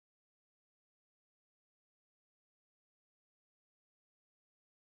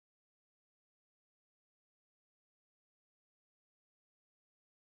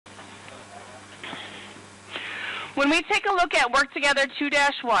When we take a look at Work Together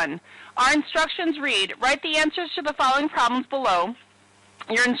 2-1, our instructions read, write the answers to the following problems below.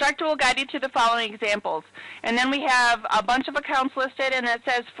 Your instructor will guide you to the following examples. And then we have a bunch of accounts listed, and it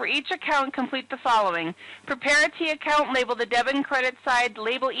says, for each account, complete the following. Prepare a T account, label the debit and credit side,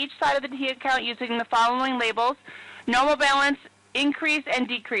 label each side of the T account using the following labels: normal balance, increase, and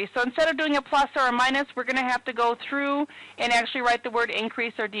decrease. So instead of doing a plus or a minus, we're going to have to go through and actually write the word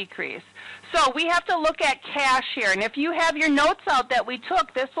increase or decrease. So we have to look at cash here. And if you have your notes out that we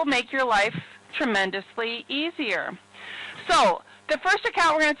took, this will make your life tremendously easier. So the first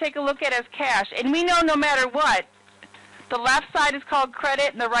account we're going to take a look at is cash. And we know no matter what, the left side is called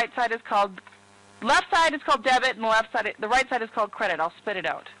credit and the right side is called, left side is called debit and the right side is called credit. I'll spit it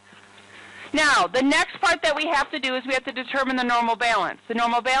out. Now, the next part that we have to do is we have to determine the normal balance. The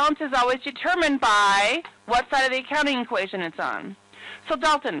normal balance is always determined by what side of the accounting equation it's on. So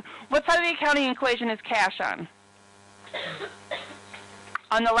Dalton, what side of the accounting equation is cash on?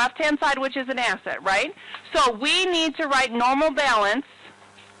 On the left-hand side, which is an asset, right? So we need to write normal balance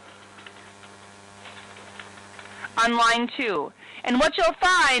on line 2. And what you'll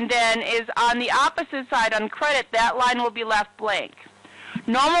find then is on the opposite side, on credit, that line will be left blank.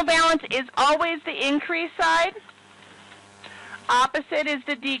 Normal balance is always the increase side. Opposite is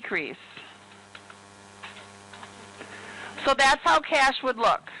the decrease. So that's how cash would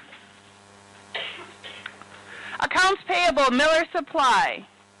look. Accounts payable, Miller Supply.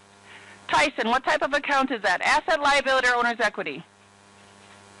 Tyson, what type of account is that? Asset, liability, or owner's equity?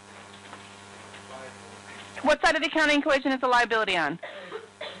 What side of the accounting equation is the liability on?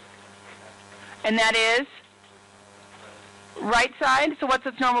 And that is? Right side. So what's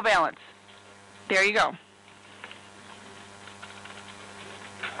its normal balance? There you go.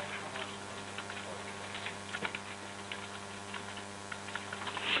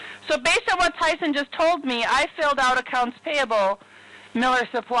 So based on what Tyson just told me, I filled out accounts payable, Miller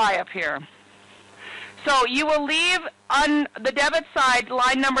Supply up here. So you will leave on the debit side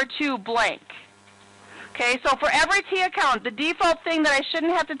line number 2 blank. Okay, so for every T account, the default thing that I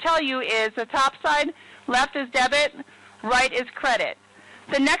shouldn't have to tell you is the top side, left is debit, right is credit.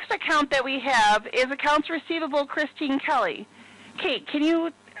 The next account that we have is accounts receivable, Christine Kelly. Kate, can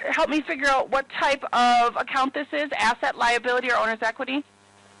you help me figure out what type of account this is? Asset, liability, or owner's equity?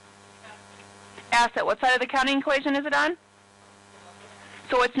 Asset. What side of the accounting equation is it on?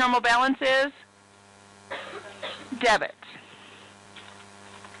 So its normal balance is debit.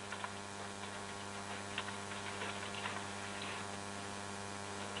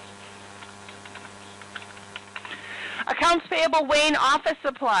 Accounts payable, Wayne Office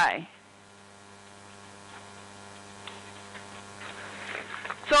Supply.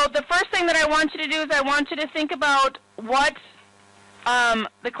 So the first thing that I want you to do is I want you to think about what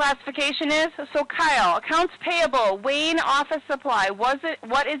the classification is. So Kyle, accounts payable, Wayne Office Supply, what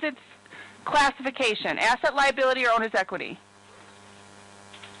is its classification? Asset, liability, or owner's equity?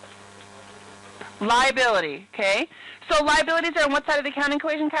 Liability, okay. So liabilities are on what side of the accounting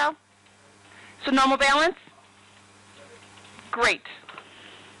equation, Kyle? So normal balance? Great.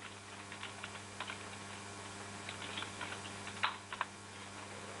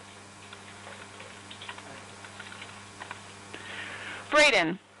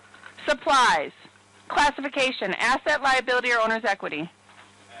 Braden, supplies, classification, asset, liability, or owner's equity?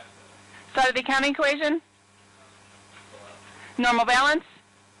 Side of the accounting equation? Normal balance?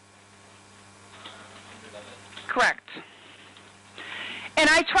 Correct. And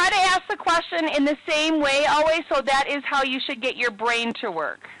I try to ask the question in the same way always, so that is how you should get your brain to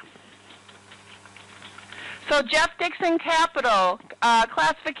work. So Jeff Dixon Capital,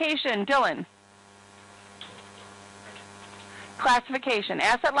 classification, Dylan. Classification,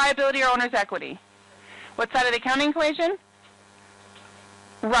 asset, liability, or owner's equity? What side of the accounting equation?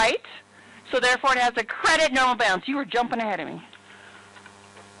 Right. So therefore it has a credit normal balance. You were jumping ahead of me.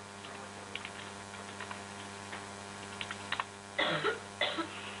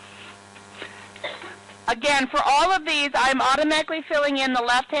 Again, for all of these, I'm automatically filling in the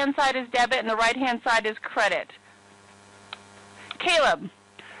left-hand side is debit and the right-hand side is credit. Caleb,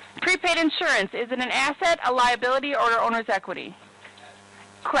 prepaid insurance, is it an asset, a liability, or owner's equity?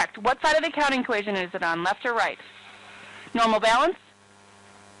 Correct. What side of the accounting equation is it on, left or right? Normal balance?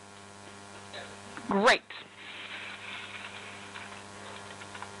 Great.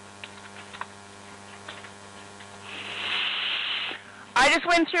 I just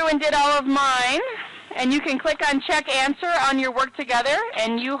went through and did all of mine. And you can click on check answer on your work together,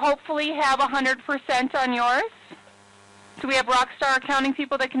 and you hopefully have 100% on yours. Do we have Rockstar accounting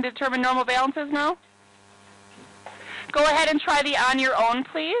people that can determine normal balances now? Go ahead and try the on your own,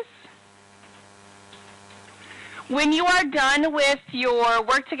 please. When you are done with your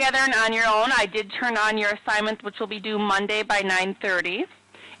work together and on your own, I did turn on your assignment, which will be due Monday by 9:30,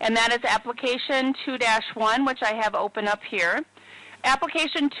 and that is application 2-1, which I have open up here.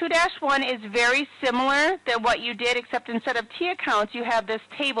 Application 2-1 is very similar to what you did, except instead of T accounts, you have this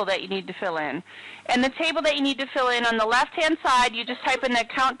table that you need to fill in. And the table that you need to fill in, on the left-hand side, you just type in the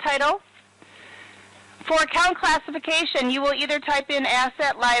account title. For account classification, you will either type in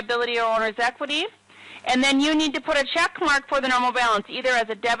asset, liability, or owner's equity. And then you need to put a check mark for the normal balance, either as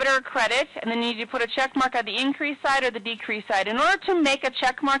a debit or a credit, and then you need to put a check mark on the increase side or the decrease side. In order to make a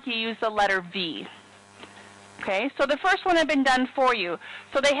check mark, you use the letter V. Okay, so the first one had been done for you.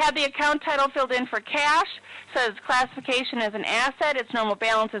 So they have the account title filled in for cash, says classification as an asset, its normal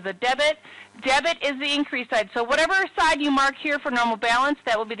balance is a debit. Debit is the increase side. So whatever side you mark here for normal balance,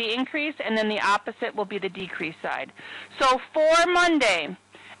 that will be the increase, and then the opposite will be the decrease side. So for Monday,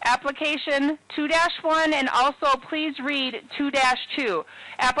 application 2-1, and also please read 2-2.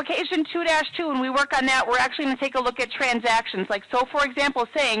 Application 2-2, when we work on that, we're actually going to take a look at transactions. Like, so for example,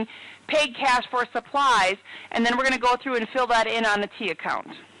 saying paid cash for supplies, and then we're going to go through and fill that in on the T account.